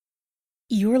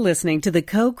You're listening to the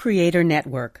Co-Creator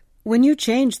Network. When you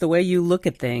change the way you look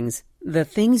at things, the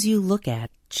things you look at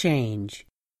change.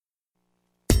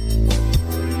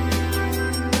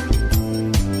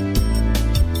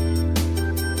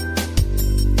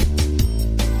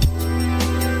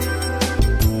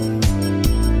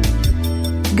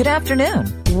 Good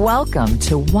afternoon. Welcome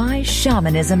to Why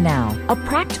Shamanism Now, a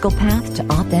practical path to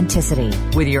authenticity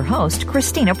with your host,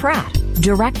 Christina Pratt,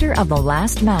 Director of the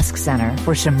Last Mask Center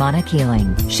for Shamanic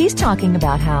Healing. She's talking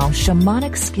about how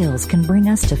shamanic skills can bring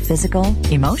us to physical,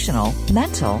 emotional,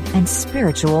 mental, and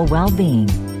spiritual well-being,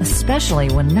 especially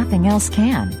when nothing else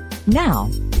can.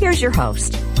 Now, here's your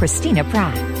host, Christina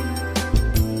Pratt.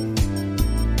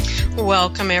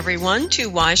 Welcome, everyone, to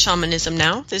Why Shamanism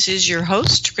Now. This is your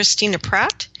host, Christina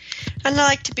Pratt, and I'd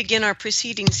like to begin our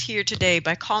proceedings here today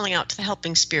by calling out to the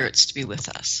helping spirits to be with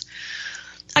us.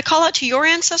 I call out to your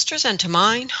ancestors and to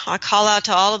mine. I call out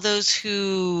to all of those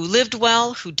who lived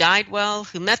well, who died well,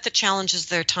 who met the challenges of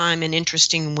their time in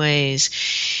interesting ways,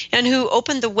 and who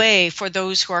opened the way for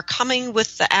those who are coming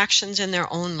with the actions in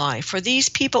their own life. For these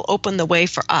people open the way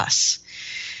for us.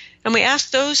 And we ask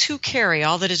those who carry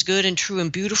all that is good and true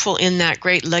and beautiful in that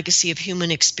great legacy of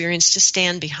human experience to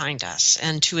stand behind us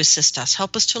and to assist us.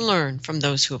 Help us to learn from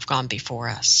those who have gone before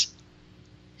us.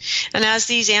 And as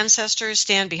these ancestors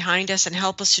stand behind us and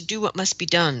help us to do what must be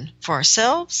done for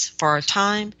ourselves, for our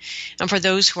time, and for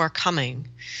those who are coming,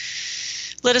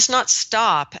 let us not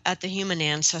stop at the human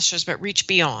ancestors, but reach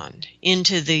beyond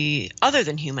into the other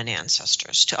than human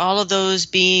ancestors, to all of those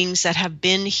beings that have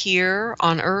been here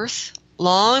on earth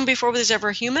long before there's ever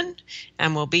a human,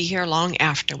 and will be here long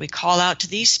after. We call out to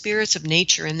these spirits of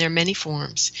nature in their many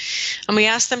forms, and we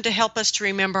ask them to help us to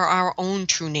remember our own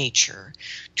true nature,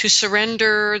 to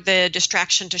surrender the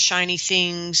distraction to shiny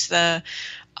things, the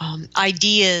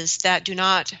ideas that do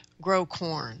not grow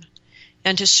corn,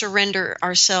 and to surrender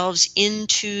ourselves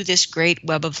into this great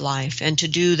web of life and to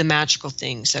do the magical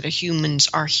things that humans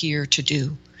are here to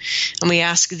do. And we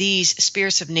ask these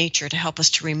spirits of nature to help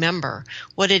us to remember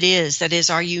what it is that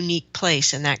is our unique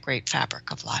place in that great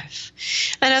fabric of life.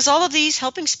 And as all of these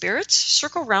helping spirits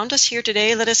circle around us here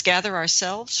today, let us gather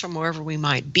ourselves from wherever we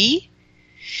might be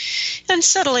and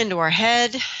settle into our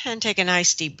head and take a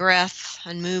nice deep breath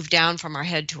and move down from our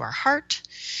head to our heart.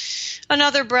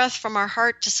 Another breath from our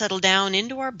heart to settle down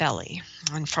into our belly.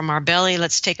 And from our belly,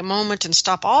 let's take a moment and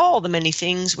stop all the many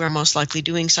things we're most likely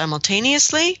doing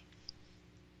simultaneously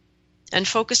and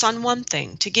focus on one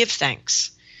thing, to give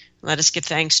thanks. Let us give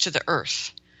thanks to the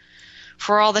earth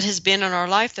for all that has been in our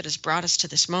life that has brought us to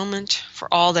this moment, for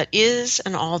all that is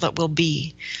and all that will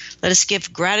be. Let us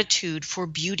give gratitude for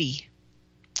beauty,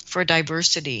 for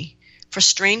diversity, for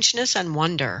strangeness and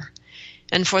wonder,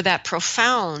 and for that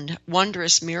profound,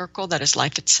 wondrous miracle that is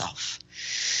life itself.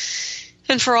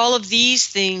 And for all of these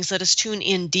things, let us tune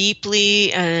in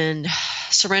deeply and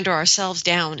surrender ourselves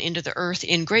down into the earth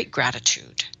in great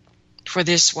gratitude for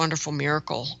this wonderful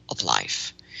miracle of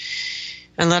life.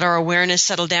 And let our awareness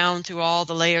settle down through all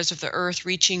the layers of the earth,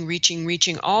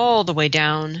 reaching all the way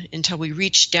down until we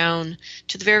reach down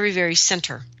to the very, very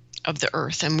center of the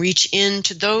earth and reach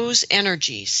into those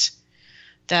energies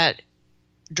that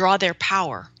draw their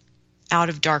power out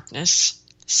of darkness,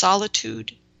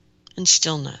 solitude, and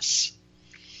stillness.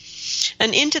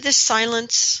 And into this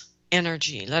silence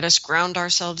energy, let us ground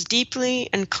ourselves deeply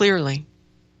and clearly,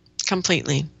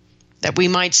 completely, that we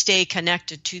might stay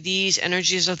connected to these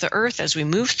energies of the earth as we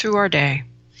move through our day.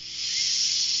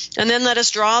 And then let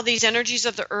us draw these energies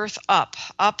of the earth up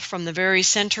from the very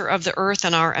center of the earth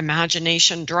in our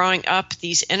imagination, drawing up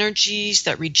these energies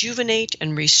that rejuvenate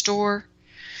and restore,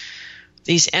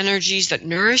 these energies that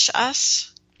nourish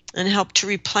us and help to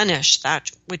replenish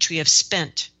that which we have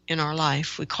spent in our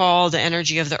life. We call the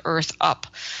energy of the earth up,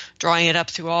 drawing it up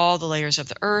through all the layers of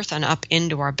the earth and up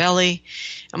into our belly.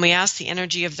 And we ask the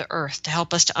energy of the earth to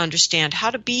help us to understand how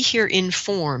to be here in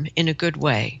form in a good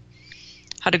way,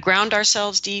 how to ground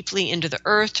ourselves deeply into the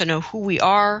earth, to know who we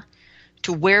are,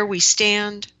 to where we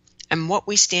stand, and what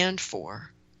we stand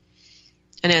for.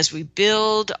 And as we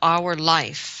build our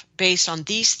life based on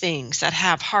these things that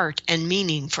have heart and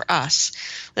meaning for us,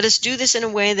 let us do this in a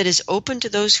way that is open to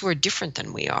those who are different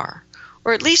than we are,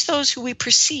 or at least those who we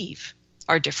perceive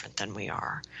are different than we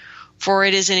are. For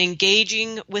it is in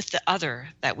engaging with the other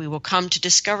that we will come to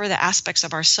discover the aspects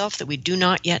of ourselves that we do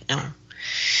not yet know.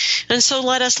 And so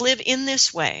let us live in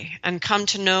this way and come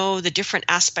to know the different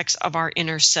aspects of our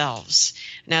inner selves.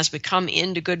 And as we come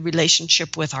into good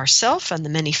relationship with ourselves and the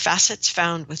many facets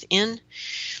found within,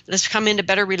 let us come into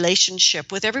better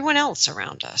relationship with everyone else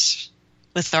around us,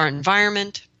 with our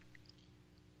environment,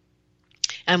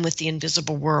 and with the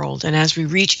invisible world. And as we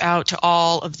reach out to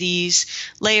all of these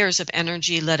layers of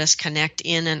energy, let us connect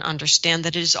in and understand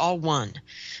that it is all one,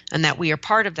 and that we are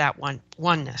part of that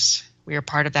oneness. We are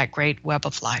part of that great web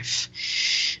of life.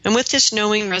 And with this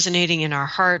knowing resonating in our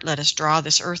heart, let us draw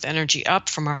this earth energy up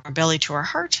from our belly to our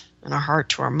heart, and our heart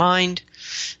to our mind,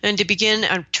 and to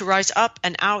begin to rise up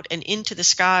and out and into the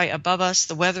sky above us,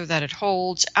 the weather that it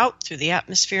holds, out through the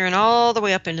atmosphere and all the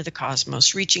way up into the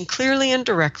cosmos, reaching clearly and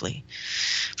directly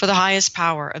for the highest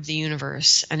power of the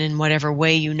universe. And in whatever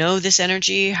way you know this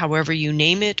energy, however you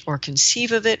name it or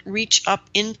conceive of it, reach up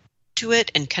into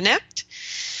it and connect.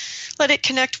 Let it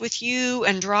connect with you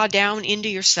and draw down into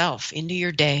yourself, into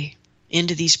your day,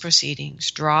 into these proceedings.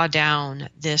 Draw down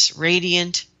this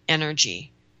radiant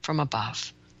energy from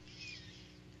above.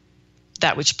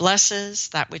 That which blesses,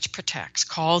 that which protects.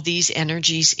 Call these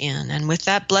energies in. And with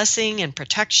that blessing and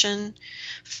protection,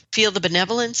 feel the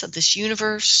benevolence of this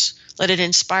universe. Let it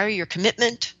inspire your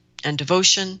commitment and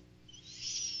devotion.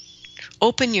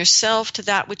 Open yourself to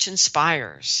that which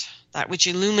inspires, that which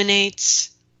illuminates,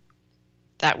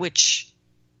 that which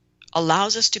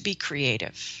allows us to be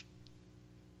creative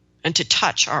and to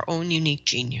touch our own unique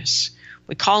genius.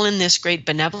 We call in this great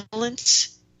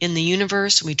benevolence in the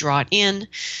universe, and we draw it in,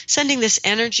 sending this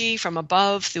energy from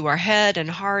above through our head and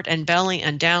heart and belly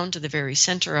and down to the very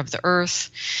center of the earth.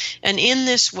 And in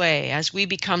this way, as we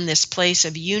become this place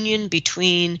of union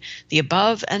between the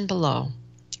above and below,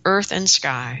 earth and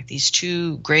sky, these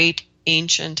two great,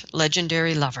 ancient,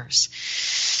 legendary lovers,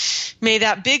 may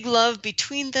that big love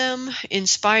between them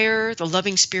inspire the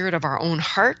loving spirit of our own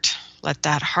heart. Let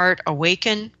that heart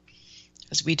awaken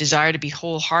as we desire to be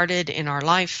wholehearted in our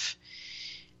life.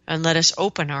 And let us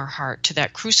open our heart to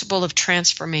that crucible of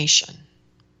transformation.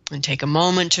 And take a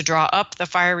moment to draw up the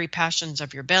fiery passions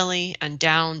of your belly and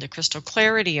down the crystal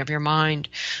clarity of your mind,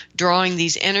 drawing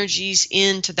these energies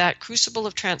into that crucible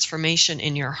of transformation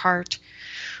in your heart,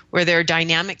 where they're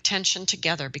dynamic tension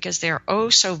together, because they are oh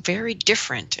so very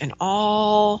different in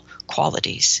all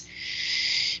qualities.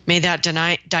 May that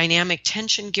dynamic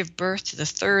tension give birth to the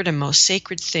third and most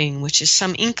sacred thing, which is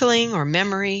some inkling or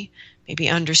memory, maybe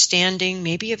understanding,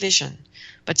 maybe a vision,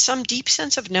 but some deep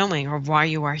sense of knowing of why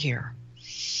you are here.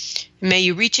 May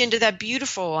you reach into that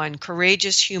beautiful and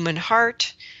courageous human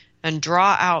heart and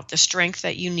draw out the strength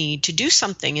that you need to do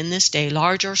something in this day,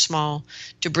 large or small,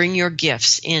 to bring your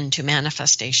gifts into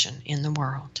manifestation in the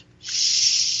world.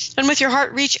 And with your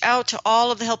heart, reach out to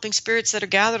all of the helping spirits that are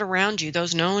gathered around you,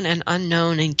 those known and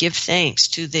unknown, and give thanks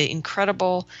to the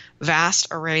incredible, vast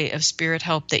array of spirit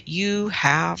help that you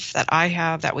have, that I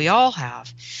have, that we all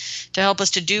have, to help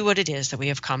us to do what it is that we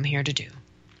have come here to do.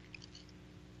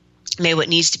 May what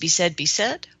needs to be said,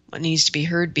 what needs to be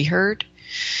heard.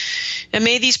 And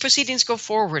may these proceedings go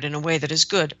forward in a way that is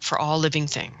good for all living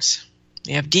things.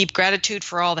 We have deep gratitude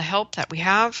for all the help that we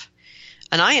have.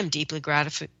 And I am deeply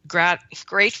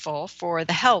grateful for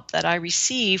the help that I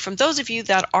receive from those of you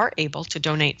that are able to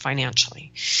donate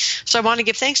financially. So I want to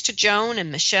give thanks to Joan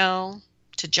and Michelle,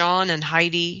 to John and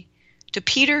Heidi, to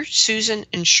Peter, Susan,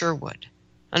 and Sherwood,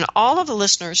 and all of the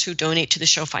listeners who donate to the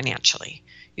show financially.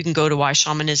 You can go to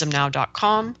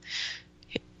whyshamanismnow.com,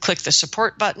 click the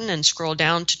support button, and scroll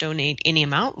down to donate any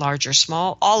amount, large or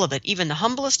small, all of it, even the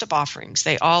humblest of offerings.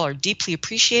 They all are deeply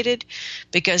appreciated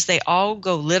because they all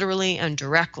go literally and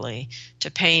directly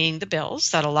to paying the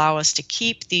bills that allow us to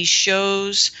keep these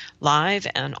shows live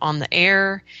and on the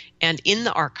air and in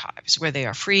the archives, where they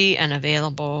are free and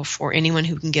available for anyone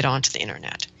who can get onto the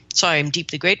internet. So I am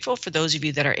deeply grateful for those of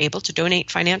you that are able to donate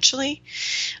financially,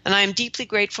 and I am deeply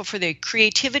grateful for the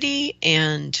creativity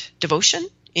and devotion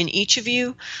in each of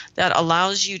you that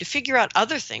allows you to figure out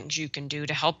other things you can do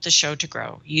to help the show to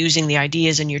grow, using the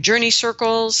ideas in your journey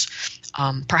circles,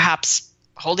 perhaps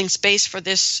holding space for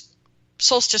this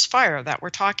solstice fire that we're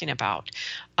talking about,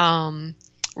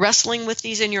 wrestling with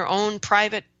these in your own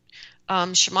private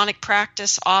shamanic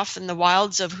practice off in the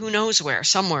wilds of who knows where,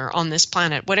 somewhere on this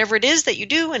planet. Whatever it is that you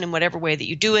do, and in whatever way that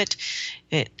you do it,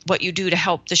 what you do to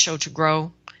help the show to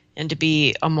grow and to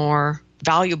be a more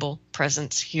valuable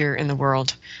presence here in the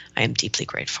world, I am deeply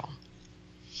grateful.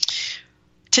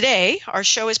 Today, our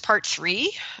show is part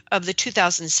 3 of the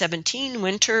 2017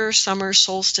 Winter-Summer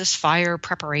Solstice Fire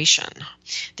preparation.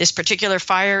 This particular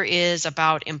fire is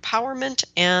about empowerment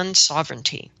and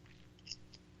sovereignty.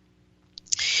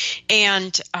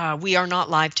 And we are not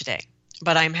live today,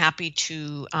 but I'm happy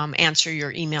to answer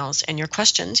your emails and your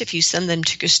questions if you send them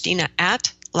to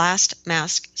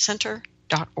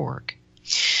Christina@lastmaskcenter.org.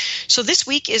 So this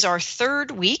week is our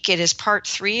 3rd week. It is part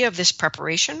 3 of this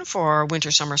preparation for our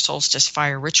Winter-Summer Solstice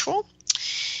Fire ritual.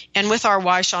 And with our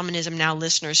Why Shamanism Now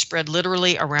listeners spread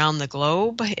literally around the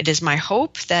globe, it is my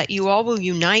hope that you all will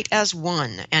unite as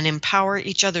one and empower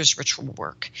each other's ritual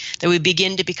work, that we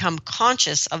begin to become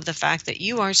conscious of the fact that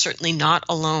you are certainly not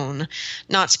alone,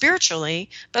 not spiritually,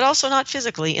 but also not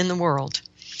physically in the world.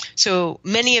 So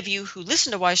many of you who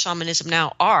listen to Why Shamanism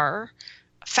Now are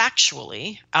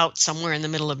factually out somewhere in the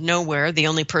middle of nowhere, the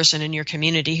only person in your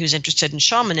community who's interested in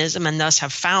shamanism, and thus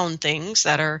have found things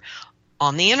that are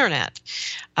on the internet.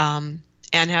 And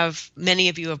many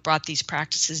of you have brought these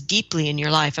practices deeply in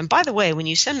your life. And by the way, when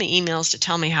you send me emails to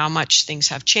tell me how much things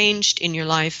have changed in your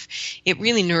life, it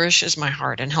really nourishes my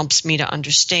heart and helps me to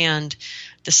understand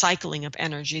the cycling of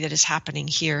energy that is happening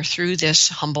here through this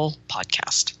humble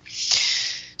podcast.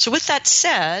 So with that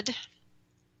said,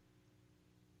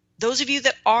 those of you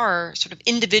that are sort of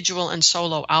individual and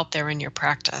solo out there in your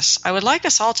practice, I would like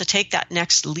us all to take that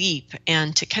next leap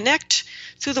and to connect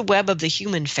through the web of the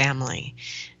human family,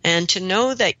 and to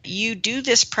know that you do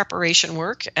this preparation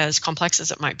work, as complex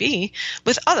as it might be,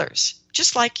 with others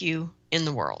just like you in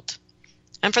the world.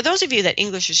 And for those of you that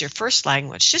English is your first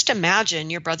language, just imagine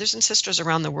your brothers and sisters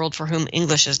around the world for whom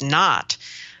English is not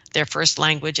their first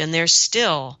language, and they're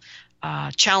still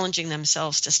challenging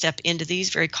themselves to step into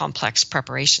these very complex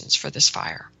preparations for this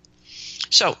fire.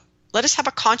 So let us have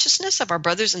a consciousness of our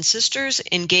brothers and sisters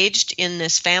engaged in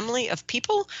this family of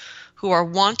people who are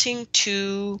wanting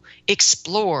to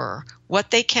explore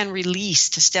what they can release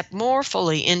to step more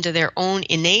fully into their own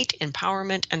innate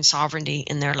empowerment and sovereignty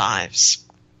in their lives.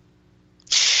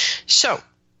 So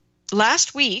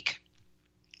last week,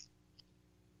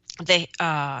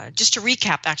 just to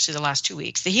recap actually the last 2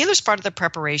 weeks, the healer's part of the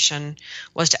preparation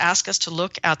was to ask us to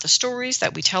look at the stories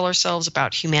that we tell ourselves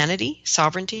about humanity,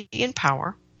 sovereignty, and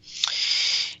power.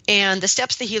 And the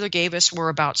steps the healer gave us were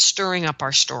about stirring up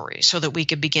our stories so that we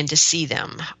could begin to see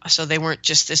them. So they weren't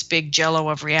just this big jello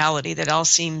of reality that all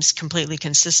seems completely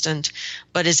consistent,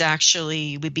 but is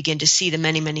actually, we begin to see the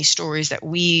many, many stories that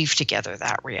weave together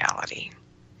that reality.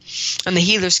 And the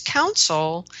healer's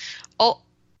counsel,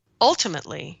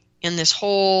 ultimately, in this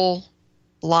whole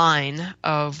line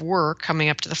of work coming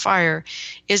up to the fire,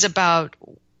 is about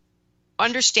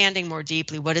understanding more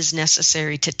deeply what is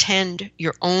necessary to tend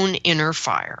your own inner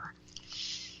fire.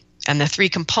 And the three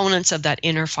components of that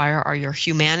inner fire are your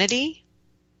humanity,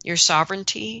 your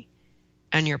sovereignty,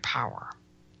 and your power.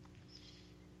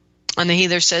 And the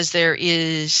healer says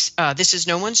this is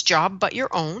no one's job but your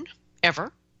own,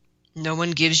 ever. No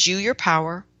one gives you your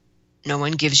power. No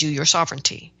one gives you your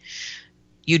sovereignty.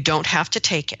 You don't have to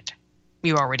take it.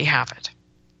 You already have it.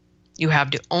 You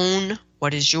have to own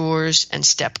what is yours and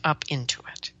step up into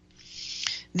it.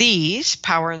 These,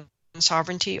 power and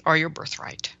sovereignty, are your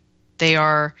birthright. They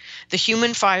are the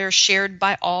human fire shared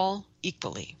by all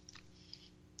equally.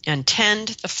 And tend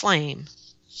the flame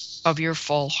of your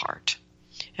full heart.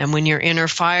 And when your inner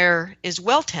fire is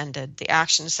well tended, the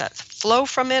actions that flow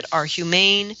from it are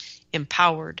humane,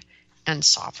 empowered, and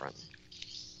sovereign.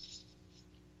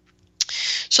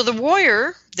 So the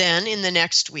warrior then in the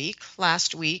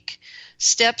last week,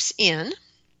 steps in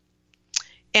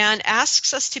and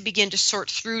asks us to begin to sort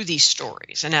through these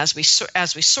stories. And as we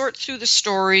sort through the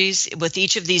stories with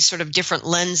each of these sort of different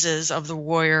lenses of the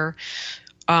warrior,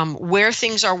 where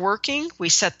things are working, we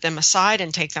set them aside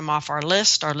and take them off our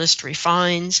list. Our list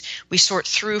refines. We sort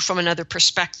through from another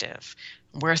perspective.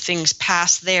 Where things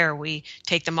pass there, we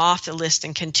take them off the list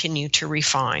and continue to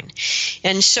refine.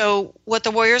 And so what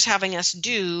the warrior's having us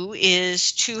do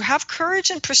is to have courage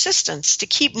and persistence to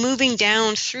keep moving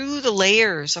down through the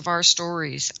layers of our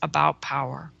stories about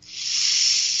power.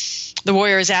 The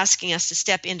warrior is asking us to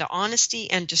step into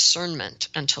honesty and discernment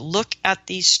and to look at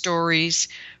these stories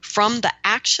from the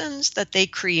actions that they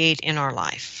create in our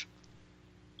life.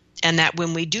 And that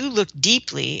when we do look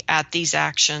deeply at these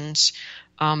actions,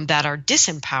 that are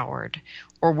disempowered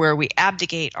or where we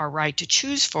abdicate our right to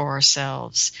choose for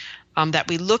ourselves, that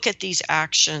we look at these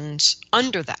actions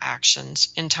under the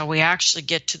actions until we actually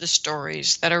get to the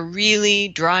stories that are really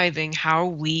driving how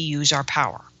we use our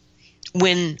power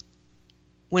when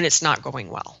it's not going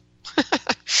well.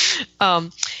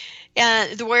 And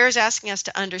the warrior is asking us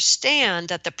to understand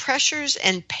that the pressures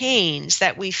and pains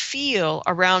that we feel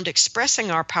around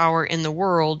expressing our power in the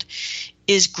world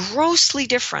is grossly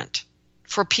different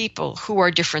for people who are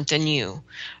different than you,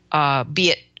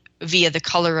 be it via the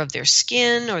color of their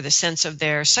skin or the sense of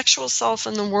their sexual self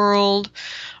in the world,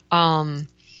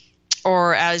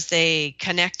 or as they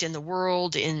connect in the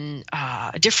world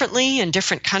differently in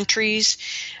different countries,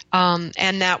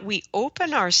 and that we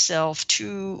open ourselves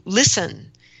to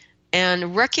listen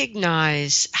and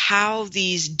recognize how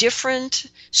these different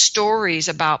stories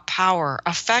about power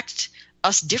affect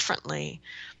us differently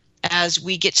as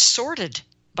we get sorted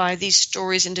by these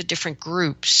stories into different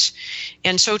groups.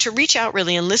 And so to reach out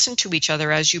really and listen to each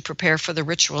other as you prepare for the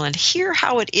ritual and hear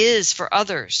how it is for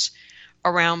others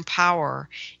around power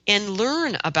and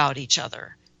learn about each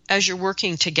other as you're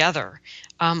working together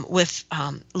with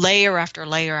layer after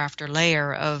layer after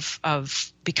layer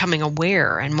of becoming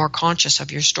aware and more conscious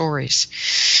of your stories.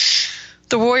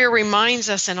 The warrior reminds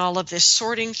us in all of this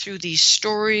sorting through these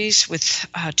stories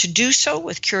to do so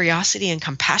with curiosity and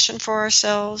compassion for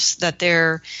ourselves, that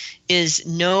there is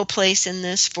no place in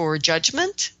this for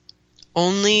judgment,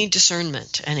 only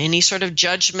discernment. And any sort of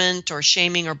judgment or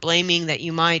shaming or blaming that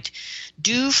you might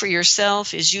do for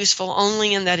yourself is useful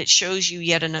only in that it shows you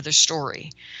yet another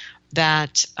story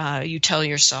that you tell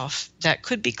yourself that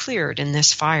could be cleared in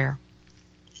this fire.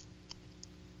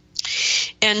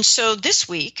 And so this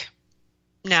week,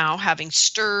 now, having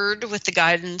stirred with the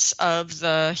guidance of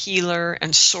the healer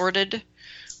and sorted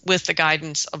with the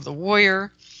guidance of the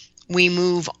warrior, we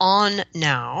move on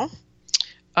now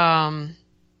to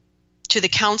the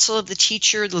council of the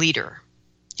teacher leader.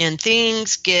 And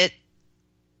things get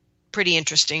pretty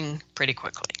interesting pretty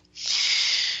quickly.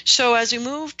 So as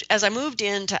I moved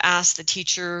in to ask the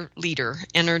teacher leader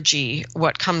energy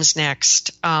what comes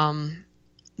next,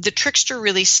 the trickster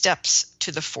really steps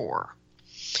to the fore.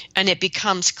 And it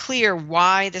becomes clear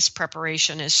why this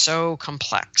preparation is so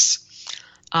complex,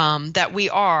 that we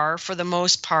are, for the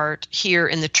most part, here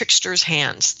in the trickster's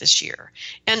hands this year.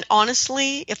 And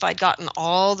honestly, if I'd gotten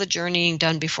all the journeying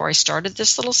done before I started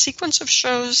this little sequence of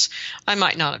shows, I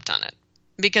might not have done it,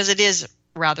 because it is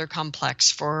rather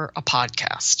complex for a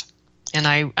podcast. And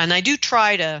I do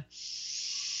try to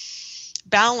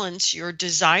balance your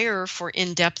desire for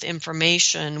in-depth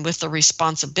information with the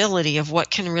responsibility of what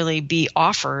can really be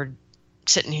offered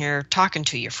sitting here talking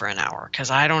to you for an hour, because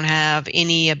I don't have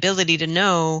any ability to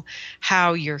know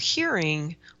how you're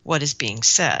hearing what is being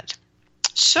said.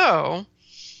 So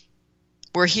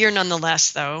we're here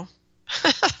nonetheless, though.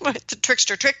 The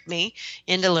trickster tricked me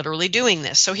into literally doing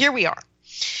this. So here we are.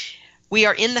 We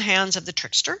are in the hands of the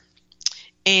trickster.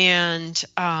 And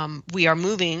we are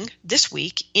moving this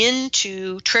week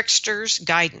into trickster's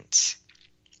guidance.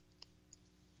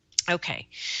 Okay,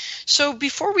 so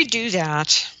before we do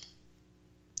that,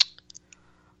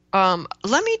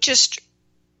 let me just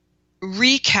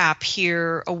recap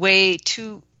here a way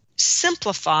to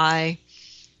simplify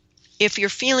if you're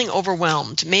feeling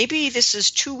overwhelmed. Maybe this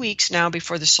is 2 weeks now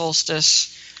before the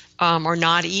solstice, or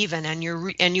not even, and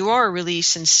you are really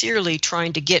sincerely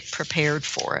trying to get prepared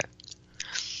for it.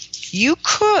 You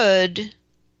could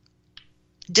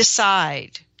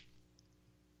decide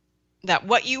that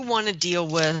what you want to deal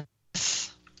with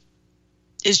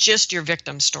is just your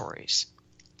victim stories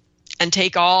and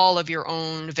take all of your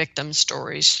own victim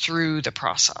stories through the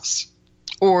process.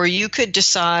 Or you could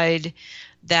decide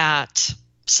that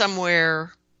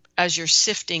somewhere as you're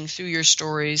sifting through your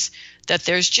stories that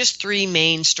there's just 3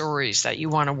 main stories that you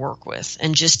want to work with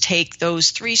and just take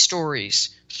those 3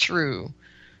 stories through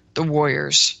the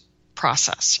warrior's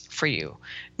process for you.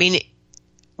 I mean,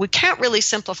 we can't really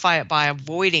simplify it by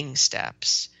avoiding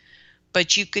steps,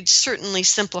 but you could certainly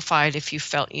simplify it if you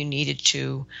felt you needed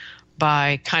to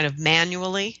by kind of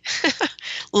manually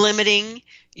limiting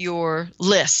your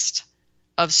list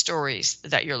of stories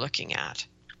that you're looking at.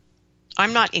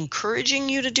 I'm not encouraging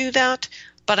you to do that,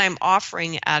 but I'm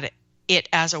offering it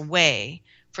as a way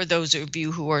for those of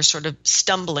you who are sort of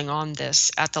stumbling on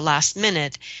this at the last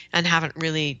minute and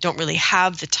don't really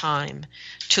have the time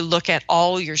to look at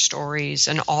all your stories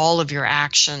and all of your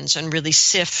actions and really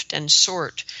sift and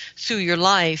sort through your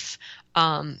life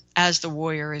as the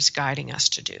warrior is guiding us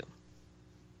to do.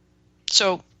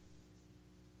 So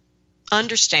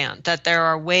understand that there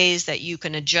are ways that you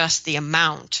can adjust the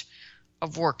amount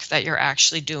of work that you're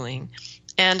actually doing.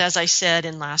 And as I said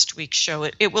in last week's show,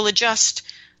 it will adjust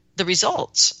the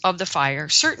results of the fire,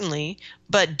 certainly,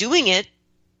 but doing it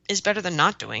is better than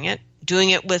not doing it. Doing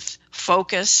it with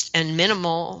focused and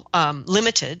minimal,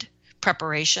 limited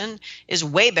preparation is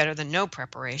way better than no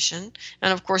preparation.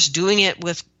 And of course, doing it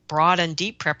with broad and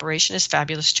deep preparation is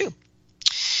fabulous too.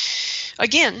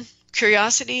 Again,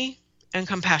 curiosity and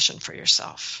compassion for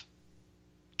yourself.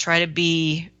 Try to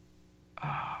be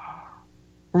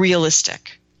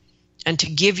realistic and to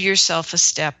give yourself a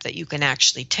step that you can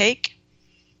actually take,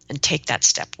 and take that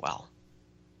step well.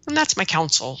 And that's my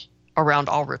counsel around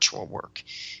all ritual work,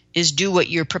 is do what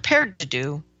you're prepared to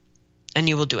do, and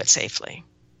you will do it safely.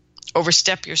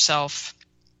 Overstep yourself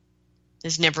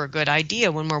is never a good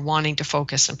idea when we're wanting to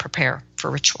focus and prepare for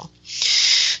ritual.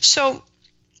 So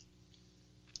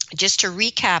just to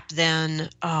recap then,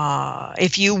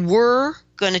 if you were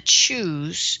going to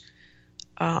choose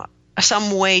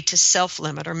some way to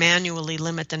self-limit or manually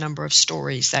limit the number of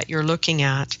stories that you're looking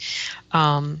at,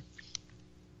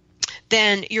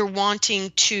 then you're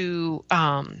wanting to,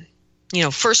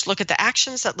 first look at the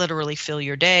actions that literally fill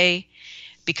your day,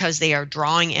 because they are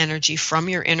drawing energy from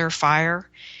your inner fire.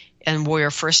 And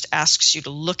Warrior first asks you to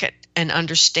look at and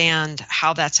understand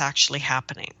how that's actually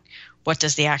happening. What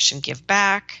does the action give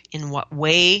back? In what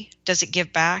way does it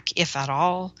give back, if at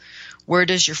all? Where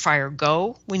does your fire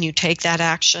go when you take that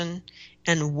action?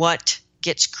 And what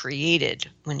gets created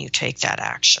when you take that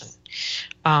action?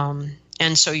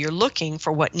 And so you're looking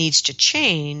for what needs to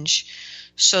change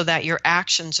so that your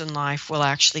actions in life will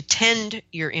actually tend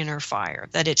your inner fire,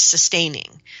 that it's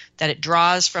sustaining, that it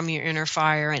draws from your inner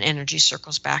fire and energy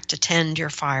circles back to tend your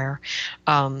fire,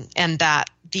 and that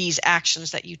these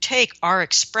actions that you take are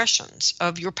expressions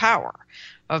of your power,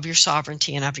 of your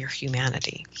sovereignty, and of your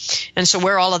humanity. And so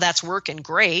where all of that's working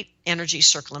great, energy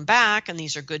circling back, and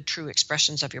these are good, true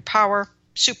expressions of your power,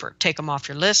 super, take them off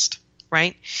your list,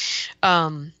 right?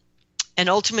 And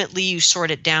ultimately, you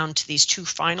sort it down to these two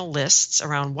final lists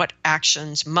around what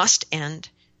actions must end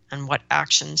and what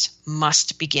actions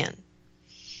must begin.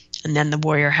 And then the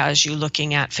Warrior has you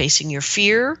looking at facing your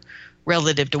fear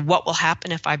relative to what will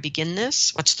happen if I begin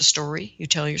this. What's the story you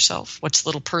tell yourself? What's the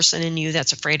little person in you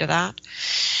that's afraid of that?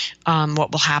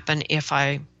 What will happen if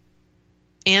I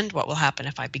end? What will happen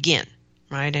if I begin?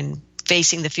 Right? And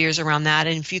facing the fears around that.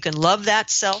 And if you can love that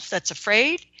self that's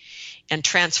afraid, and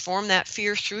transform that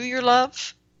fear through your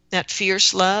love, that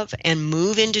fierce love, and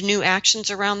move into new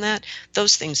actions around that,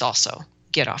 those things also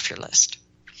get off your list.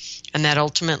 And that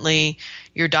ultimately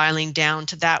you're dialing down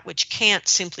to that which can't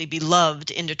simply be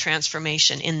loved into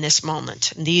transformation in this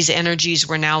moment. And these energies,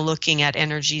 we're now looking at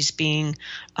energies being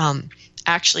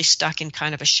actually stuck in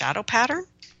kind of a shadow pattern.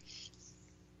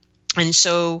 And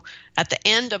so at the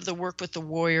end of the work with the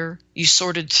Warrior, you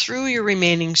sorted through your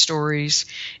remaining stories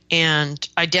and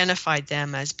identified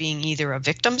them as being either a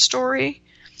victim story,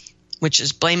 which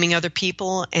is blaming other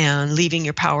people and leaving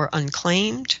your power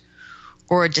unclaimed,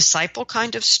 or a disciple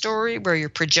kind of story where you're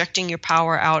projecting your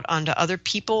power out onto other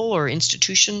people or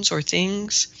institutions or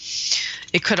things.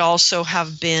 It could also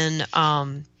have been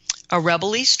a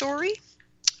rebel-y story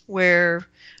where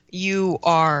you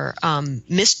are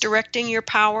misdirecting your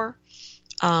power.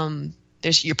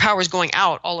 Your power is going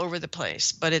out all over the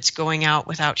place, but it's going out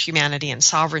without humanity and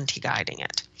sovereignty guiding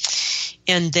it.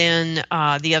 And then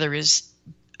the other is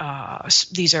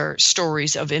these are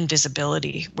stories of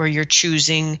invisibility, where you're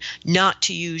choosing not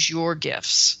to use your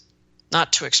gifts,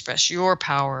 not to express your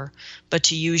power, but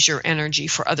to use your energy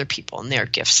for other people and their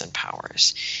gifts and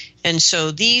powers. And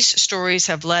so these stories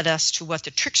have led us to what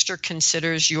the trickster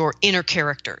considers your inner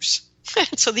characters.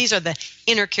 So these are the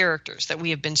inner characters that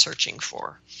we have been searching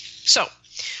for. So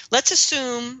let's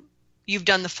assume you've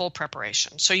done the full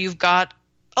preparation. So you've got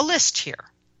a list here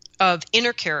of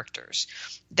inner characters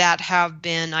that have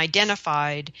been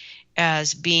identified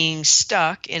as being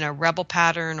stuck in a rebel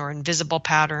pattern or invisible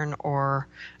pattern or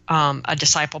a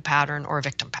disciple pattern or a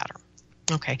victim pattern.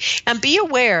 Okay. And be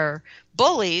aware,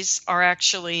 bullies are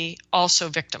actually also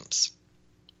victims.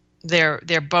 They're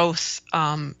both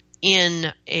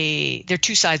they're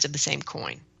two sides of the same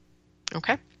coin.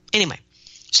 Okay? Anyway,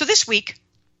 so this week,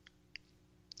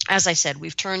 as I said,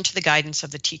 we've turned to the guidance of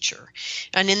the teacher.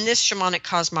 And in this shamanic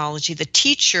cosmology, the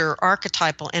teacher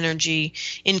archetypal energy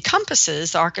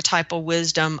encompasses the archetypal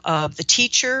wisdom of the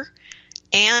teacher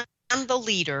and the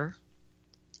leader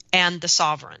and the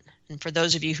sovereign. And for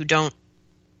those of you who don't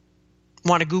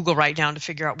want to Google right now to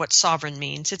figure out what sovereign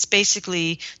means, it's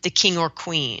basically the king or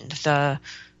queen, the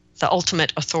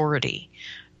ultimate authority.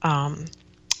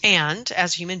 And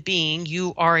as a human being,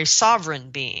 you are a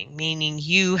sovereign being, meaning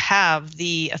you have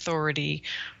the authority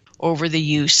over the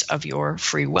use of your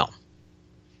free will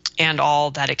and all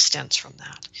that extends from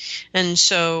that. And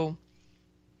so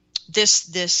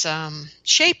this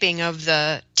shaping of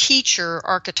the teacher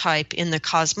archetype in the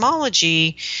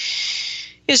cosmology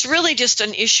is really just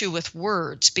an issue with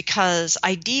words, because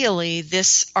ideally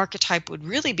this archetype would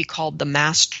really be called the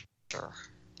master,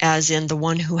 as in the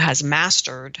one who has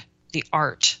mastered the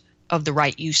art of the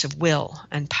right use of will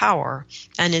and power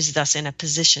and is thus in a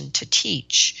position to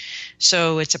teach.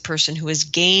 So it's a person who has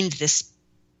gained this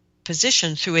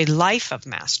position through a life of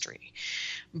mastery.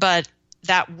 But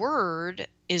that word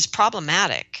is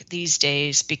problematic these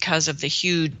days because of the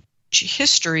huge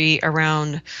history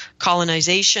around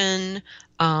colonization,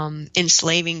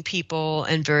 enslaving people,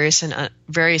 and various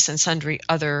and sundry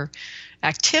other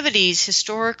activities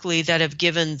historically that have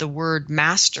given the word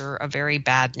master a very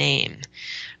bad name.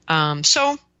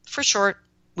 So for short,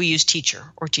 we use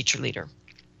teacher or teacher leader.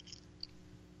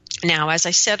 Now, as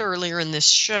I said earlier in this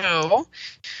show,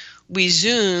 we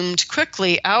zoomed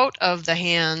quickly out of the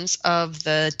hands of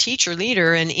the teacher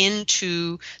leader and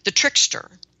into the trickster.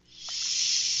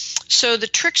 So the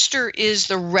trickster is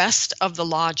the rest of the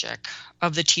logic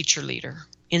of the teacher leader.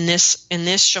 In this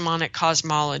shamanic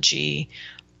cosmology,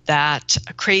 that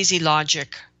crazy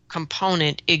logic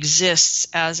component exists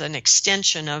as an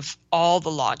extension of all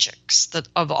the logics,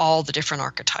 of all the different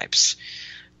archetypes.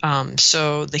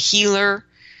 So the healer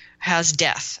has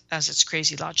death as its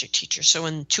crazy logic teacher.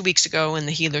 So 2 weeks ago in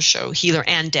the healer show, healer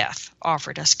and death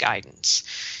offered us guidance.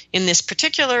 In this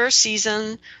particular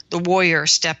season, the warrior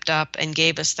stepped up and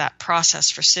gave us that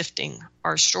process for sifting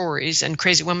our stories, and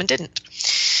crazy woman didn't.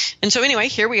 And so anyway,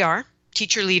 here we are,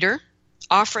 teacher leader,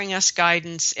 offering us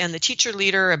guidance, and the teacher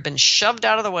leader have been shoved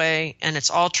out of the way, and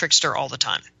it's all trickster all the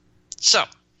time. So,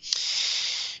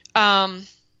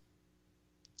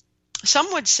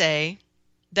 some would say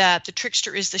that the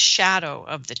trickster is the shadow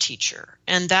of the teacher,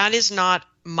 and that is not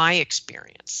my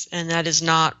experience, and that is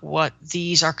not what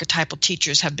these archetypal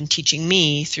teachers have been teaching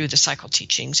me through the cycle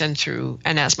teachings and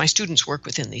as my students work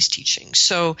within these teachings.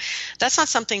 So that's not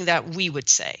something that we would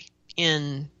say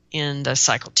in the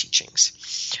cycle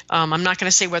teachings. I'm not going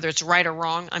to say whether it's right or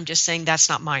wrong. I'm just saying that's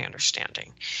not my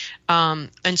understanding. And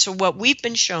so what we've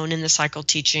been shown in the cycle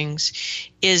teachings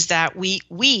is that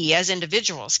we as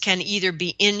individuals can either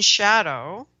be in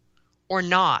shadow or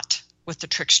not with the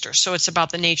trickster. So it's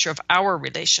about the nature of our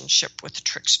relationship with the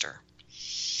trickster.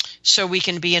 So we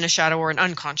can be in a shadow or an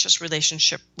unconscious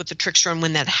relationship with the trickster. And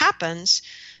when that happens,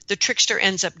 the trickster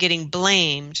ends up getting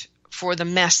blamed for the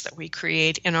mess that we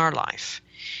create in our life.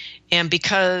 And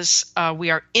because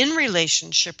we are in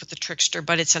relationship with the trickster,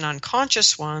 but it's an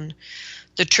unconscious one,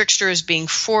 the trickster is being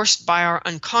forced by our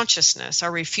unconsciousness,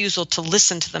 our refusal to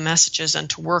listen to the messages and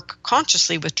to work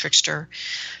consciously with trickster.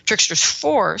 Trickster's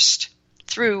forced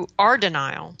through our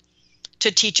denial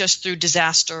to teach us through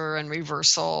disaster and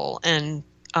reversal and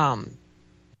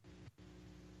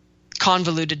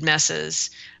convoluted messes,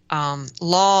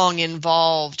 long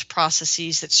involved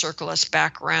processes that circle us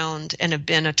back around and have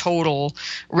been a total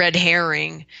red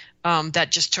herring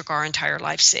that just took our entire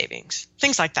life savings.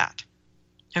 Things like that.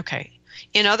 Okay.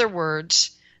 In other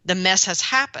words, the mess has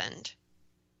happened.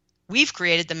 We've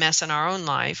created the mess in our own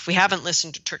life. We haven't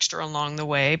listened to trickster along the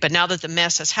way, but now that the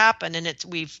mess has happened and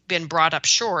we've been brought up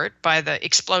short by the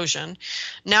explosion,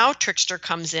 now trickster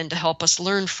comes in to help us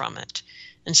learn from it.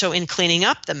 And so in cleaning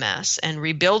up the mess and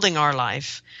rebuilding our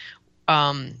life,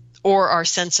 or our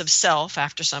sense of self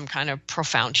after some kind of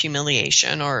profound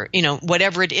humiliation, or,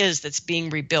 whatever it is that's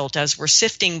being rebuilt, as we're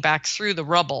sifting back through the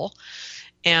rubble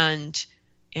and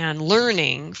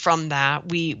learning from that,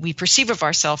 we perceive of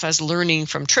ourselves as learning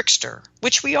from trickster,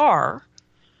 which we are,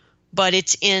 but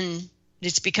it's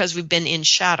because we've been in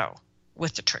shadow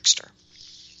with the trickster.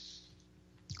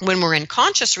 When we're in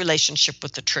conscious relationship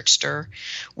with the trickster,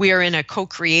 we are in a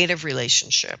co-creative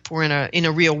relationship. We're in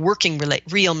a real working,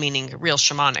 real meaning, real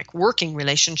shamanic working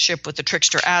relationship with the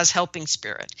trickster as helping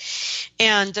spirit.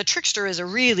 And the trickster is a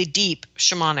really deep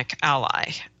shamanic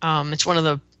ally. It's one of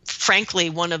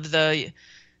the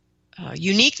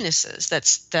uniquenesses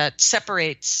that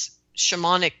separates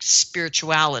shamanic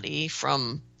spirituality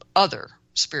from other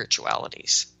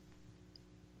spiritualities.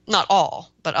 Not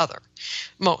all, but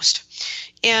most.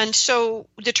 And so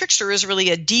the trickster is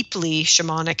really a deeply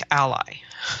shamanic ally.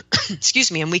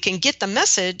 Excuse me. And we can get the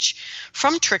message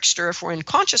from trickster if we're in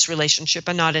conscious relationship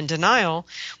and not in denial.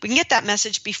 We can get that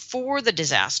message before the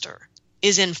disaster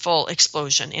is in full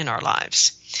explosion in our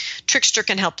lives. Trickster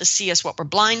can help to see us what we're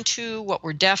blind to, what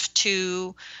we're deaf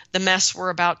to, the mess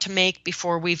we're about to make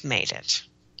before we've made it,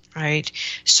 right?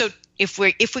 So if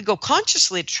we go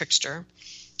consciously to trickster,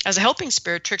 as a helping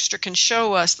spirit, trickster can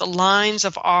show us the lines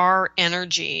of our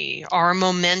energy, our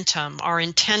momentum, our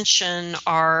intention,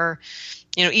 our,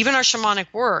 even our shamanic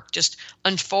work just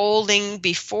unfolding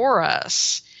before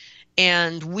us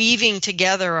and weaving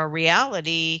together a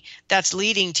reality that's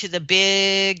leading to the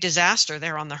big disaster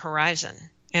there on the horizon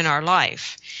in our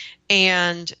life.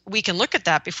 And we can look at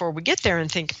that before we get there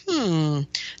and think,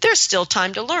 there's still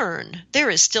time to learn. There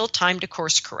is still time to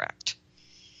course correct.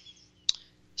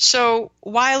 So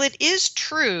while it is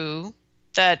true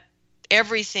that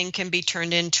everything can be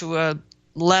turned into a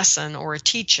lesson or a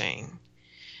teaching,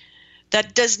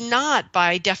 that does not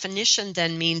by definition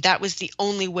then mean that was the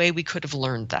only way we could have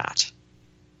learned that.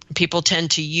 People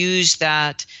tend to use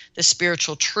the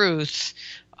spiritual truth,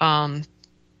 that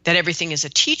everything is a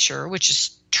teacher, which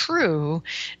is true,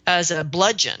 as a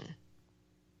bludgeon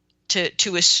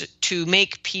to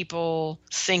make people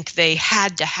think they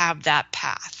had to have that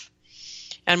path.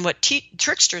 And what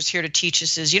Trickster's here to teach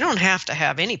us is you don't have to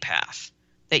have any path,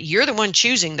 that you're the one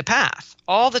choosing the path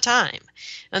all the time.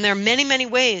 And there are many, many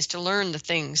ways to learn the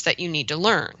things that you need to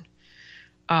learn.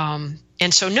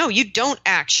 And so, no, you don't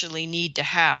actually need to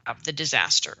have the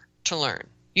disaster to learn.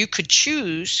 You could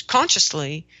choose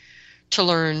consciously to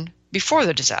learn before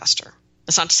the disaster.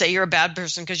 That's not to say you're a bad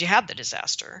person because you had the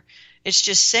disaster. It's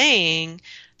just saying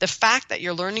the fact that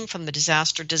you're learning from the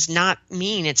disaster does not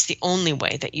mean it's the only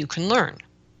way that you can learn.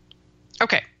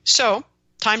 Okay, so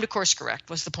time to course correct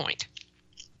was the point.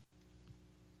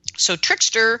 So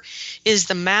Trickster is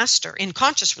the master, in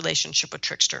conscious relationship with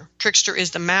Trickster. Trickster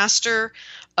is the master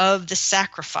of the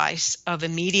sacrifice of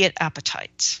immediate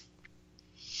appetites.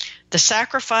 The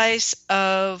sacrifice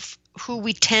of who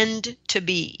we tend to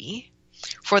be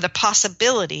for the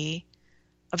possibility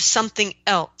of something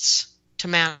else to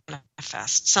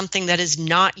manifest, something that is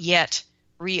not yet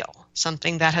real,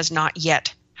 something that has not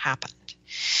yet happened.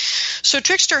 So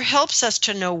Trickster helps us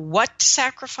to know what to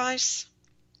sacrifice,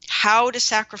 how to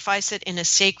sacrifice it in a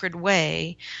sacred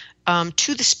way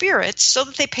to the spirits so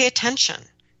that they pay attention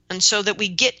and so that we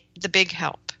get the big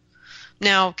help.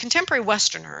 Now, contemporary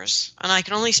Westerners, and I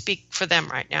can only speak for them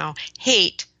right now,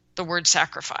 hate the word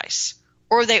sacrifice,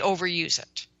 or they overuse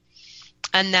it.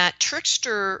 And that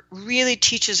Trickster really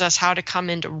teaches us how to come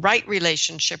into right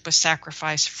relationship with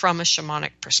sacrifice from a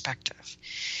shamanic perspective.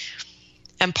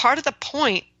 And part of the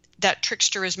point that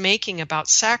Trickster is making about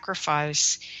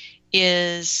sacrifice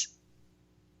is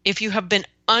if you have been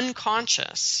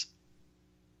unconscious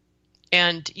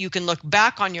and you can look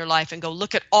back on your life and go,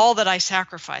 look at all that I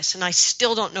sacrificed and I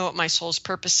still don't know what my soul's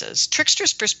purpose is.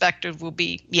 Trickster's perspective will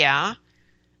be, yeah,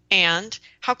 and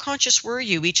how conscious were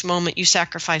you each moment you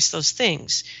sacrificed those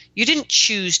things? You didn't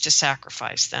choose to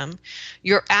sacrifice them.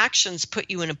 Your actions put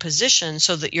you in a position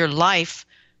so that your life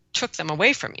took them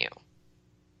away from you.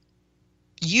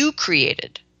 You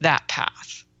created that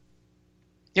path.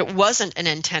 It wasn't an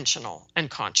intentional and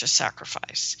conscious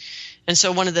sacrifice. And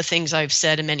so one of the things I've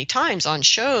said many times on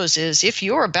shows is if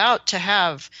you're about to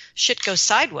have shit go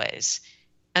sideways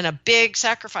and a big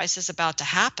sacrifice is about to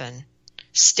happen,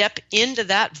 step into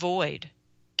that void.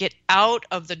 Get out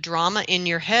of the drama in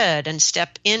your head and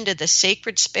step into the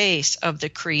sacred space of the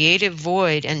creative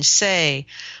void and say,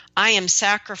 I am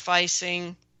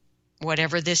sacrificing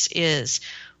whatever this is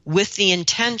with the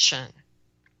intention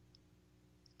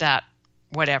that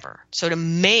whatever. So to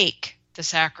make the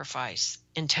sacrifice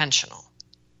intentional.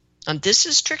 And this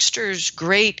is Trickster's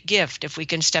great gift, if we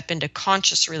can step into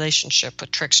conscious relationship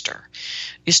with Trickster,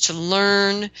 is to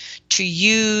learn to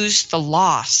use the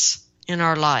loss in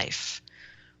our life,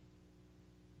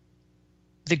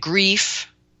 the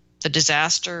grief, the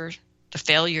disaster, the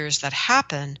failures that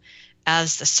happen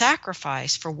as the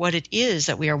sacrifice for what it is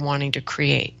that we are wanting to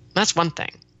create. That's one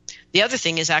thing. The other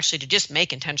thing is actually to just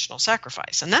make intentional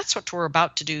sacrifice. And that's what we're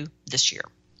about to do this year.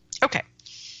 Okay.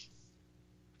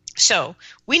 So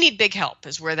we need big help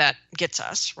is where that gets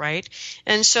us, right?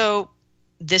 And so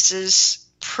this is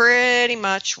pretty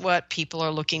much what people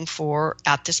are looking for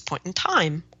at this point in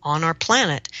time on our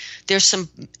planet. There's some,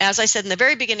 as I said in the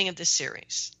very beginning of this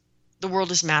series, the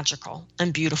world is magical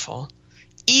and beautiful,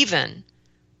 even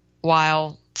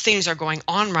while things are going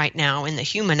on right now in the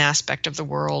human aspect of the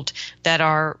world that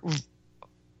are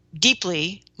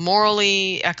deeply,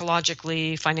 morally,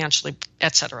 ecologically, financially,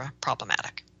 etc.,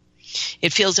 problematic.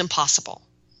 It feels impossible.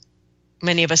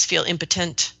 Many of us feel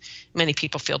impotent. Many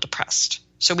people feel depressed.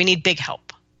 So we need big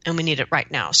help, and we need it right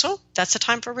now. So that's the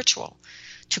time for ritual,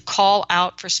 to call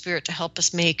out for spirit to help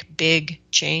us make big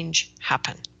change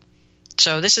happen.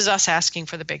 So this is us asking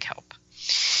for the big help.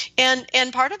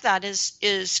 And part of that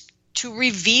is to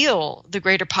reveal the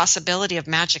greater possibility of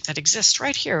magic that exists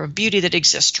right here, of beauty that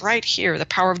exists right here, the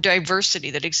power of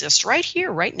diversity that exists right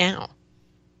here, right now,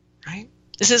 right?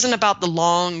 This isn't about the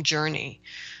long journey.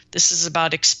 This is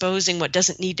about exposing what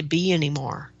doesn't need to be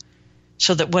anymore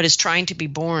so that what is trying to be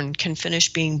born can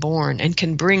finish being born and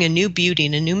can bring a new beauty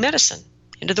and a new medicine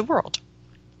into the world.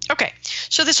 Okay,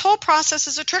 so this whole process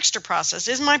is a Trickster process,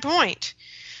 is my point.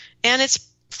 And it's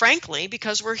frankly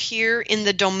because we're here in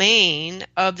the domain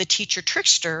of the teacher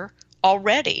Trickster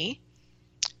already,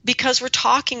 because we're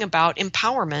talking about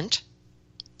empowerment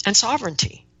and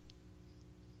sovereignty.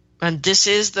 And this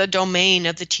is the domain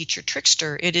of the teacher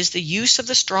Trickster. It is the use of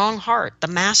the strong heart, the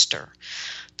master,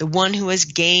 the one who has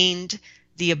gained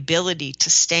the ability to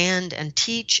stand and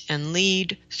teach and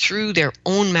lead through their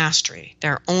own mastery,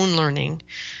 their own learning,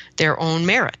 their own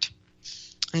merit.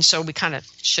 And so we kind of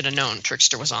should have known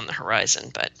Trickster was on the horizon,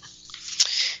 but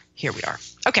here we are.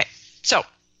 Okay, so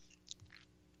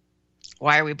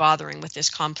Why are we bothering with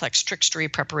this complex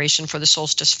trickstery preparation for the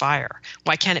solstice fire?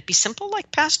 Why can't it be simple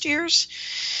like past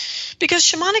years? Because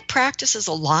shamanic practice is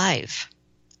alive.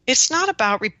 It's not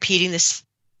about repeating the same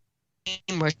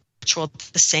ritual at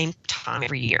the same time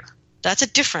every year. That's a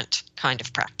different kind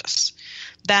of practice.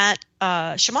 That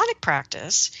shamanic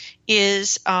practice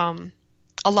is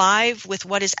alive with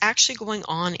what is actually going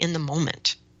on in the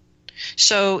moment.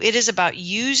 So it is about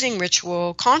using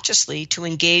ritual consciously to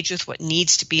engage with what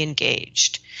needs to be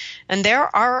engaged. And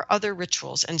there are other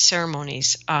rituals and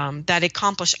ceremonies that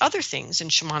accomplish other things in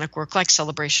shamanic work, like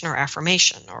celebration or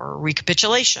affirmation or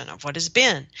recapitulation of what has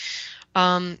been. There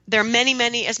are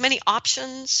as many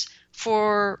options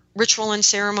for ritual and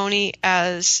ceremony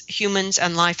as humans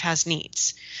and life has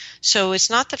needs. So it's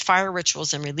not that fire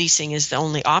rituals and releasing is the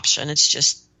only option. It's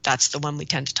just that's the one we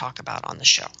tend to talk about on the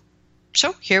show.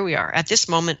 So here we are. At this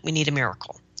moment, we need a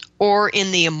miracle. Or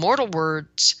in the immortal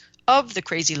words of the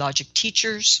Crazy Logic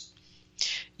teachers,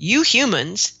 you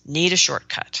humans need a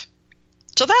shortcut.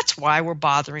 So that's why we're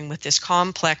bothering with this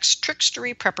complex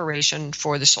trickstery preparation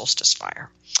for the solstice fire.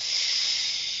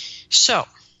 So,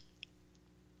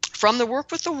 from the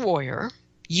work with the warrior,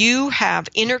 you have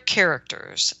inner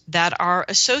characters that are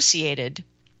associated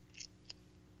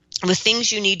with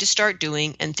things you need to start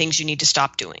doing and things you need to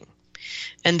stop doing.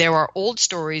 And there are old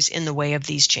stories in the way of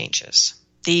these changes.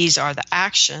 These are the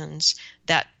actions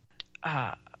that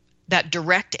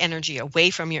direct energy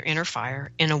away from your inner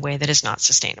fire in a way that is not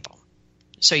sustainable.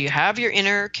 So you have your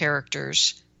inner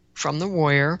characters from the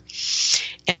warrior,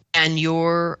 and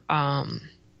your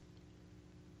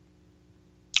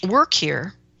work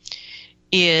here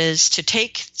is to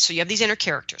take, so you have these inner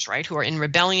characters, right, who are in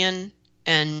rebellion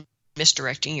and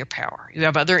misdirecting your power. You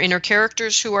have other inner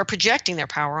characters who are projecting their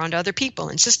power onto other people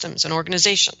and systems and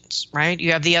organizations, right?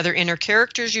 You have the other inner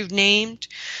characters you've named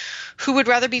who would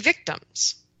rather be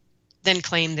victims than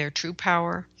claim their true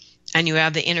power. And you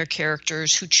have the inner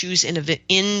characters who choose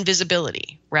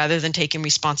invisibility rather than taking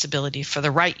responsibility for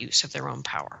the right use of their own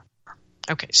power.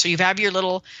 Okay, so you have your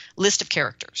little list of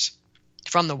characters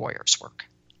from the warrior's work.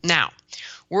 Now,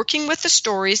 working with the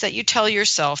stories that you tell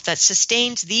yourself that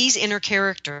sustains these inner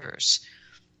characters,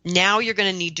 now you're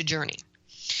going to need to journey.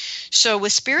 So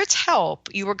with Spirit's help,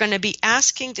 you are going to be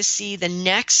asking to see the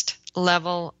next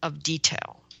level of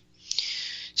detail.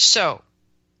 So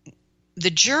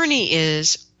the journey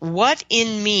is, what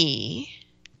in me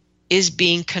is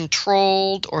being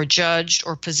controlled or judged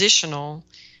or positional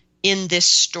in this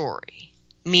story?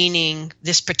 Meaning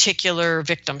this particular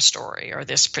victim story or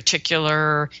this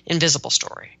particular invisible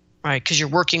story, right? Because you're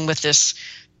working with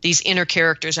these inner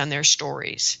characters and their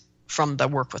stories from the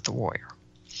work with the warrior.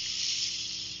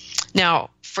 Now,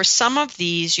 for some of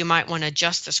these, you might want to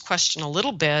adjust this question a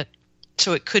little bit.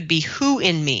 So it could be, who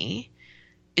in me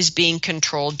is being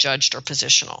controlled, judged, or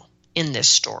positional in this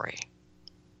story?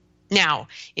 Now,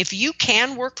 if you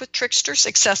can work with trickster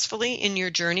successfully in your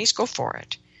journeys, go for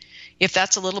it. If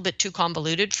that's a little bit too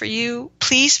convoluted for you,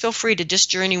 please feel free to just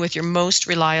journey with your most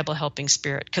reliable helping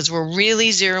spirit, because we're really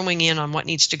zeroing in on what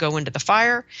needs to go into the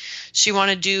fire. So you want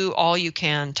to do all you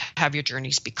can to have your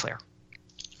journeys be clear.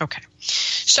 Okay,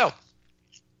 so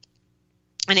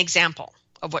an example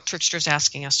of what trickster is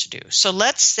asking us to do. So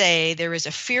let's say there is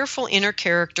a fearful inner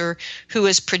character who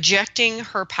is projecting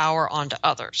her power onto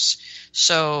others.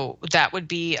 So that would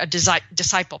be a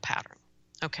disciple pattern.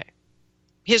 Okay,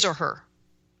 his or her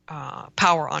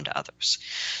power onto others.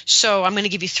 So I'm going to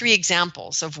give you 3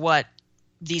 examples of what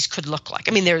these could look like.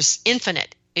 I mean, there's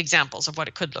infinite examples of what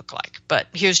it could look like, but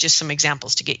here's just some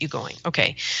examples to get you going.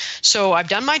 Okay, so I've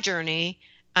done my journey,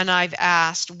 and I've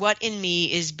asked what in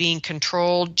me is being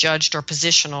controlled, judged, or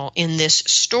positional in this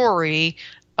story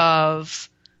of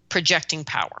projecting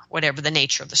power, whatever the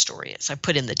nature of the story is. I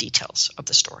put in the details of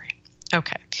the story.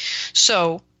 Okay,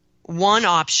 so one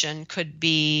option could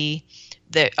be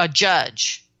a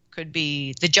judge. Could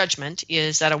be the judgment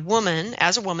is that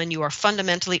as a woman, you are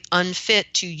fundamentally unfit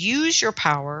to use your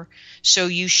power, so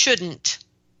you shouldn't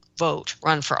vote,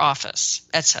 run for office,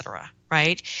 etc.,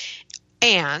 right?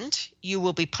 And you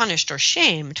will be punished or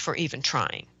shamed for even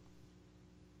trying.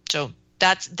 So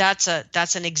that's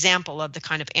an example of the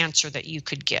kind of answer that you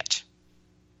could get.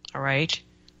 All right?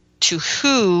 To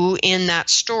who in that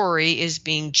story is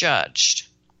being judged.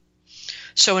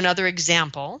 So another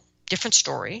example, different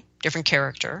story, different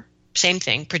character, same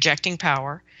thing, projecting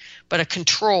power, but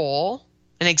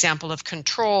an example of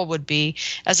control would be,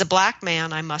 as a black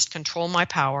man, I must control my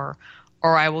power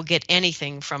or I will get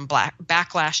anything from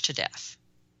backlash to death.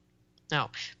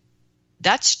 Now,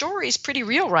 that story is pretty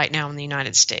real right now in the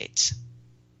United States,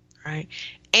 right?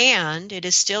 And it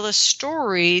is still a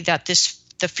story that this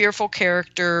the fearful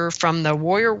character from the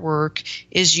warrior work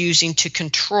is using to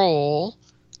control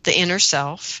the inner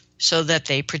self so that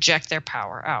they project their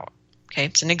power out. Okay,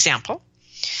 it's an example.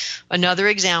 Another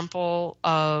example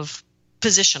of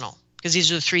positional, because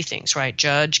these are the three things, right?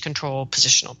 Judge, control,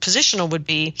 positional. Positional would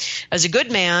be, as a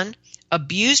good man,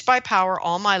 abused by power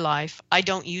all my life, I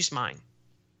don't use mine.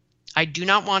 I do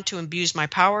not want to abuse my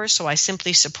power, so I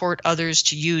simply support others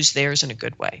to use theirs in a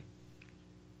good way.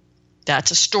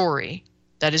 That's a story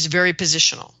that is very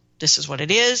positional. This is what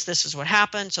it is. This is what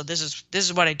happened. So this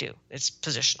is what I do. It's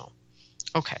positional.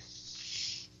 Okay.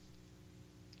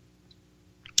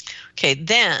 Okay,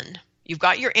 then you've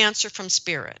got your answer from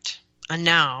spirit. And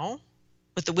now,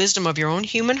 with the wisdom of your own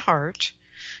human heart,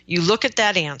 you look at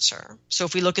that answer. So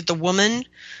if we look at the woman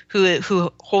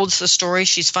who holds the story,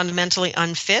 she's fundamentally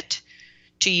unfit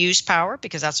to use power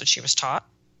because that's what she was taught,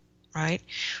 right?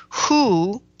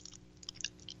 Who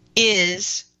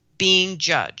is being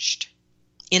judged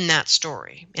in that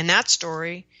story? In that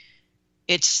story,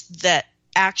 it's the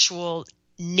actual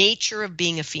nature of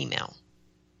being a female.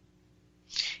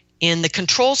 In the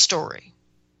control story,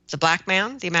 the black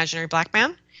man, the imaginary black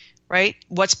man, right?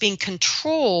 What's being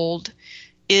controlled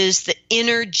is the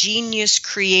inner genius,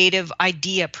 creative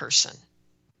idea person,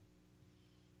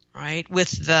 right? With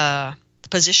the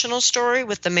positional story,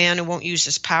 with the man who won't use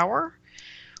his power,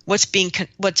 what's being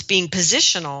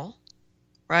positional,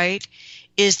 right,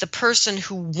 is the person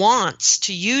who wants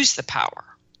to use the power.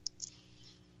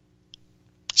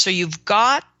 So you've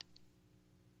got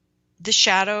the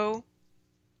shadow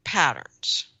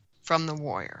patterns from the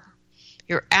warrior.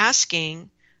 You're asking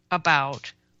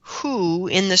about who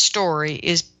in the story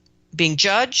is being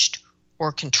judged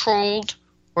or controlled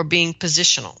or being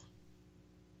positional.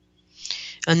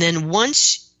 And then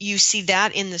once you see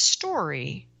that in the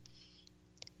story,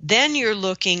 then you're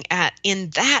looking at, in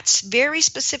that very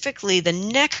specifically, the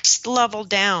next level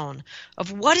down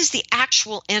of what is the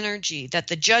actual energy that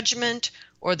the judgment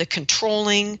or the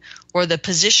controlling or the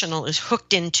positional is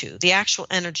hooked into, the actual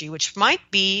energy, which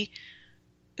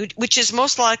is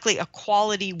most likely a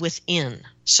quality within.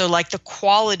 So like the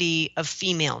quality of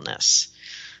femaleness,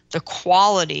 the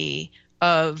quality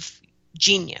of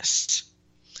genius,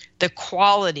 the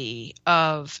quality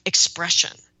of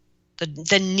expression,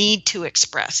 the need to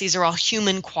express. These are all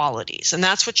human qualities, and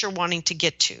that's what you're wanting to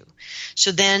get to.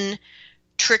 So then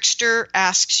Trickster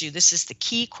asks you, this is the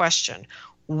key question,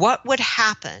 what would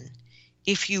happen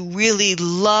if you really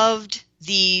loved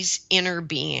these inner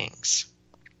beings?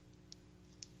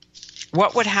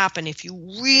 What would happen if you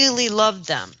really loved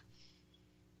them?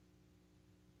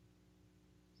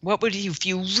 What would you, if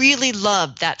you really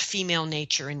loved that female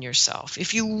nature in yourself?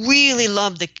 If you really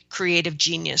loved the creative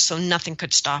genius so nothing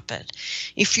could stop it?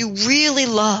 If you really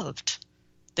loved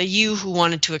the you who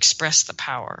wanted to express the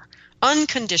power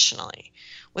unconditionally,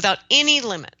 without any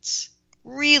limits,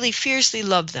 really fiercely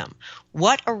love them,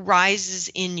 what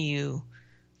arises in you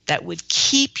that would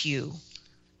keep you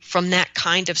from that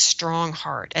kind of strong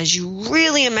heart as you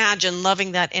really imagine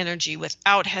loving that energy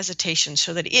without hesitation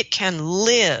so that it can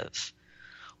live?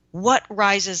 What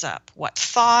rises up? What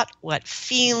thought, what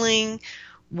feeling,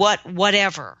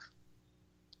 whatever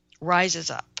rises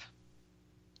up?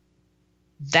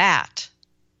 That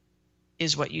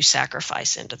is what you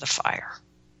sacrifice into the fire.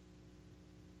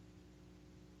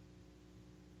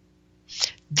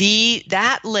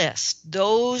 That list,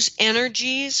 those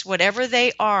energies, whatever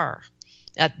they are,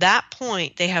 at that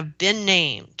point they have been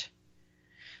named.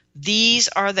 These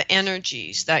are the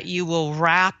energies that you will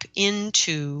wrap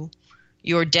into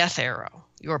your death arrow,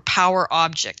 your power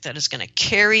object that is going to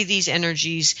carry these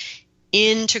energies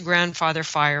into Grandfather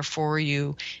Fire for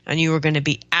you, and you are going to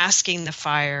be asking the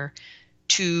fire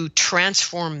to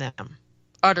transform them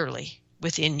utterly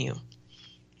within you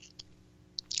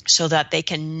so that they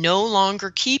can no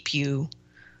longer keep you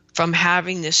from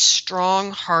having this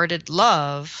strong-hearted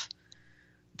love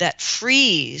that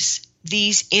frees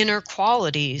these inner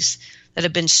qualities that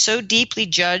have been so deeply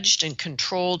judged and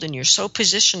controlled and you're so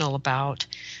positional about,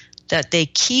 that they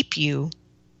keep you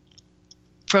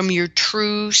from your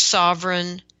true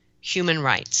sovereign human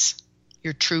rights,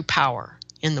 your true power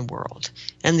in the world,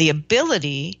 and the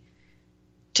ability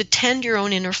to tend your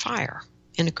own inner fire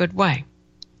in a good way.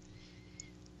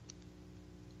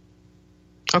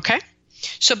 Okay?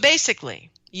 So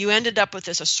basically, you ended up with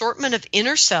this assortment of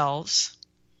inner selves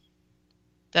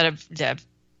that have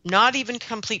not even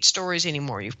complete stories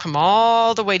anymore. You've come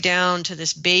all the way down to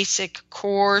this basic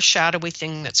core shadowy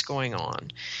thing that's going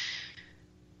on.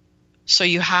 So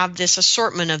you have this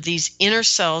assortment of these inner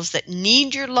selves that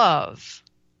need your love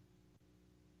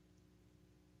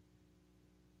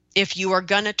if you are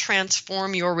going to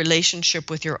transform your relationship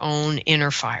with your own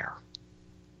inner fire.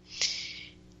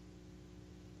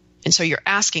 And so you're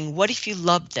asking, what if you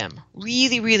loved them,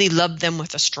 really, really loved them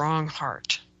with a strong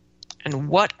heart? And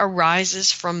what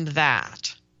arises from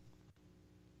that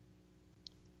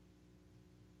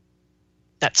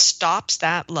that stops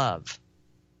that love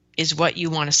is what you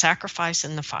want to sacrifice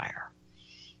in the fire.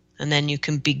 And then you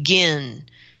can begin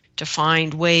to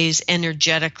find ways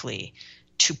energetically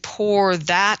to pour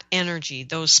that energy,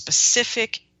 those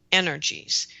specific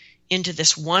energies, into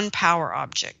this one power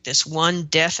object, this one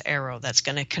death arrow that's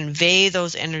going to convey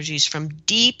those energies from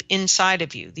deep inside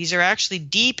of you. These are actually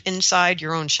deep inside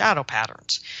your own shadow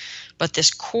patterns. But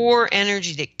this core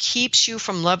energy that keeps you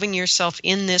from loving yourself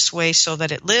in this way so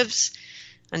that it lives,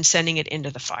 and sending it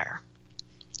into the fire.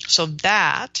 So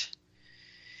that,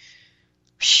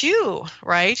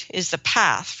 right, is the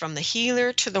path from the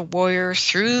healer to the warrior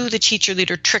through the teacher,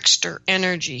 leader, trickster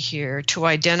energy here to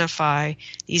identify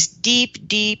these deep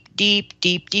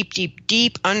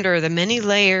under the many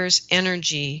layers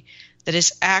energy that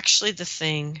is actually the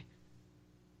thing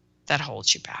that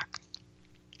holds you back.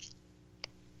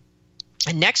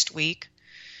 And next week,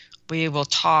 we will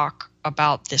talk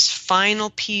about this final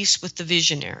piece with the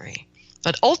visionary.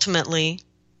 But ultimately,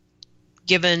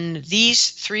 given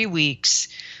these 3 weeks,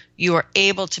 you are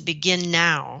able to begin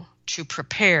now to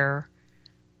prepare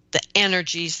the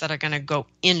energies that are going to go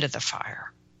into the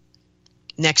fire.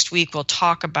 Next week, we'll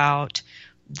talk about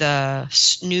the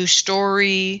new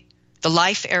story, the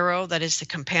life arrow that is the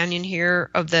companion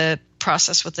here of the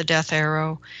process with the death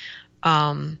arrow,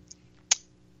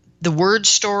 the word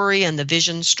story and the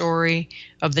vision story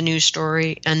of the new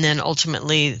story, and then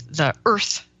ultimately the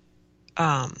earth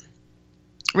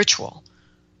ritual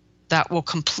that will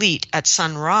complete at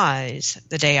sunrise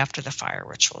the day after the fire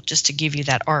ritual, just to give you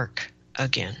that arc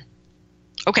again.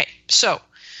 Okay, so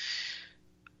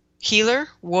healer,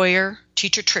 warrior,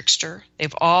 teacher, trickster,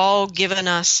 they've all given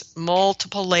us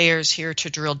multiple layers here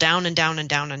to drill down and down and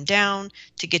down and down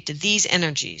to get to these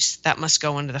energies that must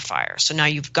go into the fire. So now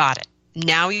you've got it.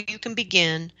 Now you can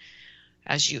begin,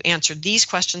 as you answer these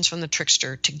questions from the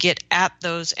trickster, to get at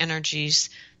those energies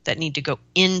that need to go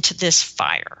into this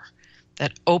fire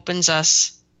that opens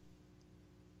us,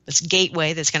 this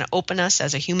gateway that's going to open us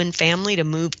as a human family to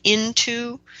move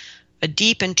into a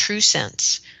deep and true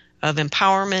sense of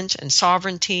empowerment and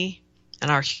sovereignty and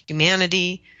our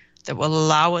humanity that will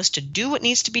allow us to do what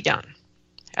needs to be done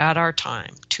at our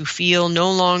time, to feel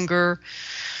no longer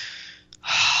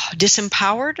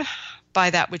disempowered by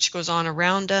that which goes on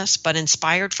around us, but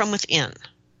inspired from within,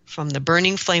 from the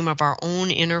burning flame of our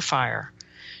own inner fire,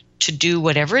 to do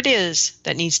whatever it is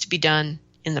that needs to be done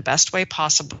in the best way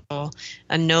possible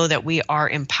and know that we are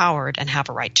empowered and have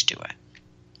a right to do it.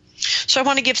 So I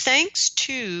want to give thanks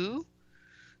to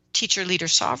teacher, leader,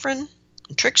 sovereign,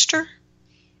 and trickster,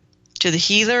 to the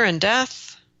healer and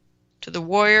death, to the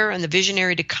warrior and the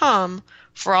visionary to come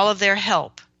for all of their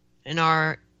help in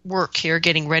our work here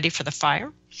getting ready for the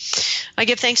fire. I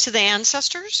give thanks to the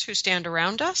ancestors who stand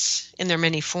around us in their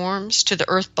many forms, to the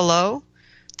earth below,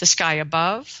 the sky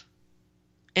above,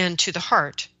 and to the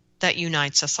heart that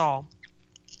unites us all.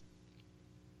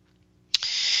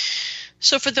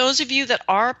 So for those of you that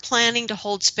are planning to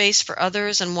hold space for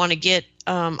others and want to get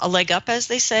a leg up, as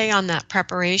they say, on that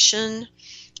preparation,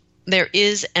 there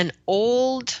is an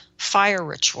old fire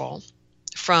ritual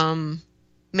from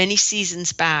many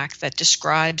seasons back that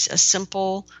describes a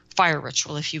simple fire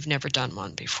ritual if you've never done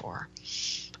one before.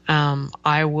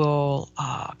 I will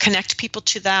connect people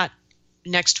to that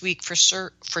next week for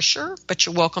sure, but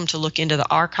you're welcome to look into the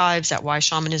archives at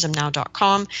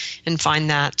whyshamanismnow.com and find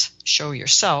that show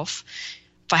yourself.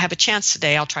 If I have a chance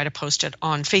today, I'll try to post it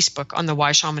on Facebook on the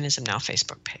Why Shamanism Now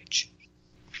Facebook page.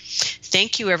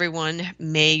 Thank you, everyone.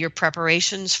 May your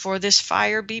preparations for this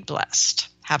fire be blessed.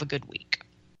 Have a good week.